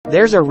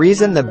There's a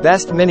reason the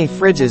best mini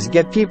fridges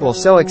get people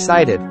so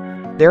excited.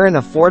 They're an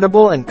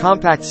affordable and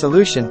compact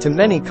solution to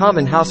many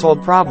common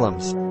household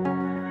problems.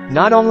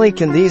 Not only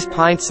can these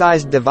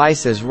pint-sized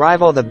devices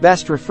rival the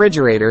best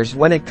refrigerators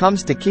when it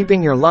comes to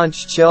keeping your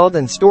lunch chilled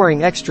and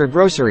storing extra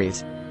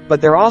groceries,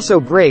 but they're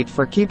also great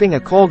for keeping a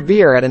cold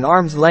beer at an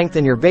arm's length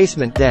in your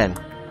basement den.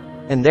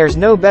 And there's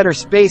no better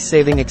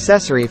space-saving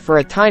accessory for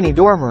a tiny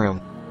dorm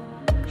room.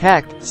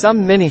 Heck,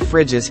 some mini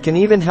fridges can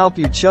even help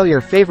you chill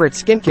your favorite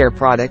skincare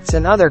products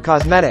and other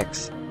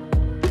cosmetics.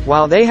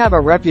 While they have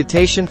a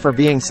reputation for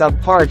being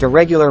subpar to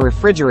regular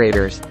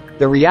refrigerators,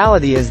 the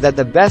reality is that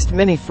the best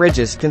mini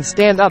fridges can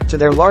stand up to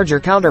their larger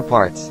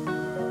counterparts.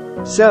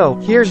 So,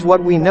 here's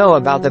what we know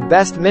about the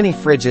best mini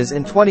fridges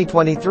in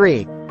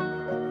 2023.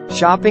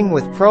 Shopping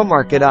with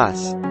Promarkit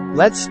US.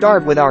 Let's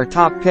start with our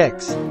top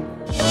picks.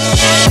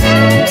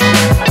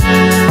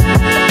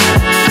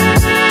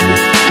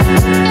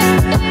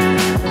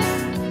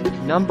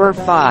 Number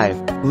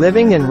 5.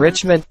 Living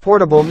Enrichment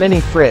Portable Mini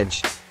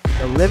Fridge.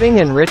 The Living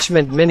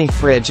Enrichment Mini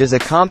Fridge is a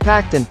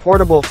compact and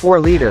portable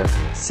 4-liter,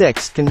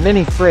 6-can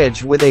mini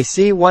fridge with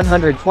AC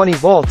 120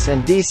 volts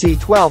and DC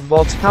 12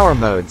 volts power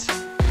modes.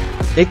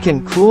 It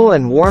can cool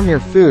and warm your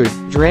food,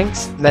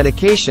 drinks,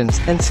 medications,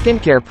 and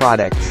skincare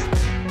products.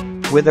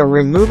 With a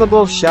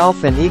removable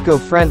shelf and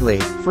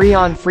eco-friendly,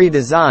 free-on-free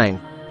design,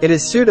 it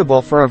is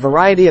suitable for a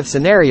variety of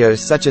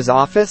scenarios such as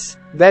office,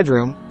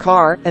 bedroom,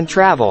 car, and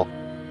travel.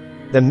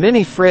 The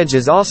mini fridge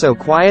is also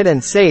quiet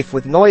and safe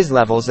with noise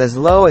levels as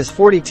low as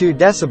 42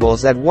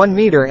 decibels at 1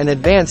 meter and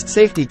advanced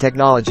safety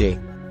technology.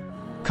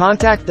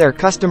 Contact their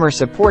customer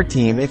support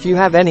team if you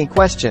have any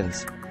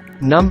questions.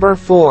 Number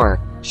 4.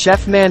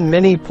 Chefman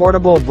Mini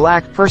Portable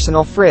Black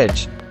Personal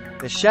Fridge.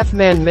 The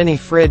Chefman Mini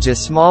Fridge is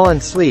small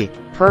and sleek,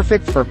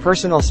 perfect for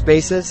personal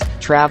spaces,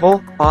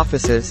 travel,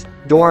 offices,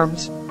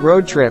 dorms,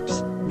 road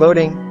trips,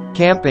 boating,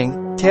 camping,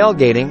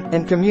 tailgating,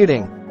 and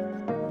commuting.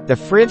 The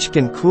fridge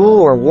can cool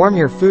or warm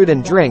your food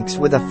and drinks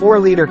with a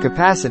 4-liter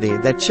capacity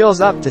that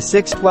chills up to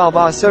 6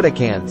 12-oz soda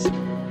cans.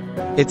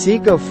 It's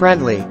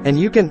eco-friendly, and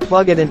you can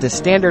plug it into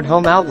standard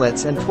home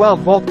outlets and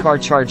 12-volt car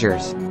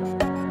chargers.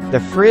 The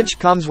fridge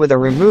comes with a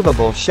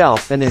removable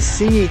shelf and is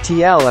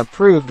CETL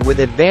approved with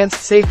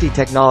advanced safety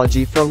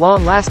technology for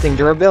long-lasting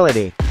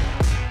durability.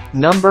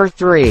 Number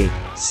 3.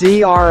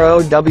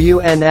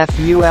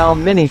 CROWNFUL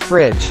Mini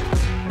Fridge.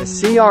 The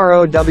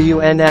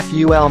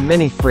CROWNFUL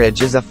Mini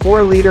Fridge is a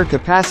 4-liter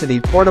capacity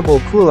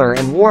portable cooler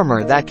and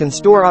warmer that can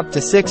store up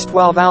to 6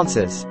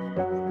 12-ounces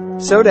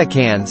soda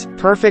cans,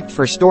 perfect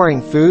for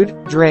storing food,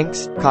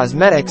 drinks,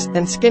 cosmetics,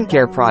 and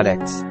skincare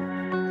products.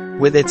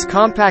 With its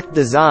compact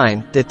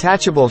design,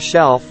 detachable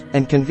shelf,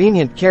 and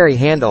convenient carry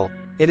handle,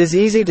 it is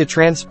easy to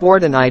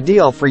transport and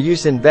ideal for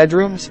use in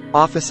bedrooms,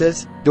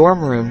 offices,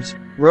 dorm rooms,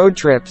 road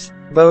trips,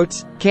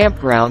 boats,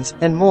 campgrounds,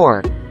 and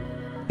more.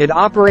 It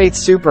operates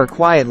super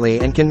quietly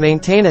and can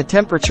maintain a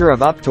temperature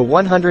of up to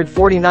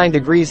 149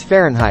 degrees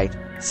Fahrenheit,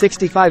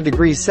 65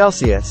 degrees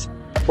Celsius,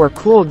 or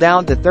cool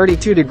down to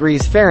 32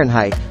 degrees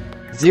Fahrenheit,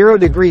 0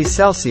 degrees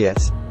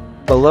Celsius,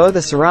 below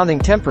the surrounding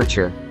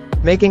temperature,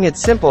 making it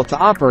simple to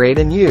operate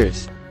and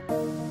use.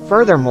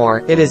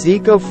 Furthermore, it is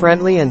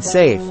eco-friendly and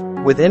safe,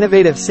 with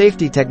innovative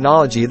safety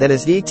technology that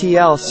is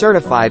ETL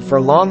certified for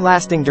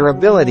long-lasting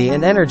durability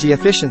and energy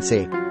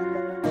efficiency.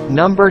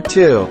 Number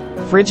 2.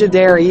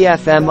 Frigidaire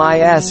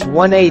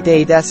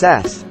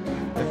EFMIS188-SS.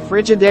 The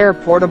Frigidaire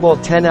Portable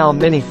 10L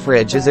Mini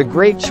Fridge is a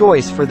great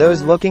choice for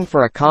those looking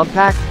for a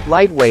compact,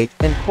 lightweight,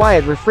 and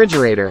quiet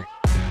refrigerator.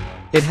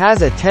 It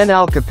has a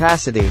 10L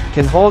capacity,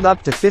 can hold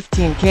up to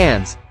 15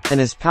 cans, and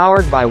is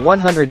powered by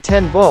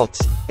 110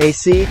 volts,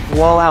 AC,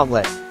 wall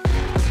outlet.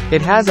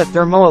 It has a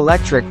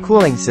thermoelectric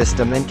cooling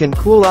system and can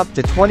cool up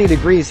to 20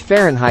 degrees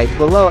Fahrenheit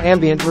below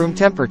ambient room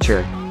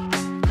temperature.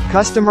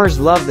 Customers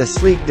love the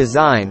sleek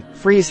design,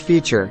 freeze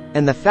feature,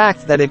 and the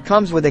fact that it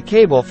comes with a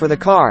cable for the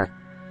car.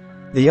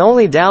 The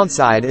only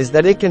downside is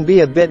that it can be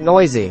a bit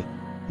noisy.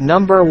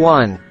 Number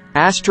 1.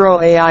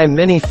 AstroAI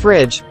Mini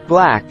Fridge,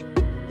 Black.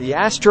 The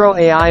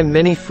AstroAI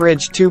Mini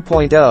Fridge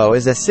 2.0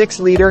 is a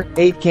 6-liter,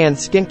 8-can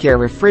skincare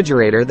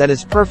refrigerator that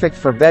is perfect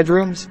for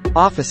bedrooms,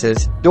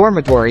 offices,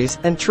 dormitories,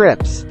 and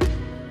trips.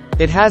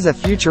 It has a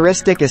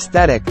futuristic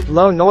aesthetic,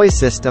 low noise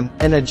system,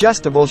 and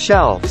adjustable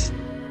shelves.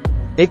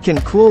 It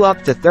can cool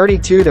up to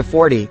 32 to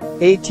 40,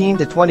 18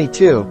 to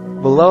 22,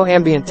 below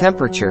ambient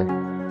temperature,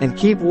 and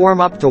keep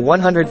warm up to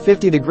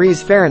 150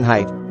 degrees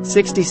Fahrenheit,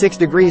 66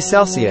 degrees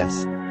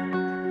Celsius.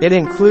 It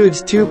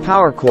includes 2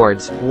 power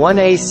cords, 1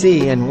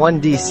 AC and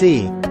 1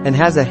 DC, and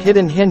has a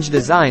hidden hinge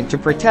design to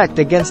protect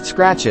against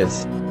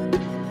scratches.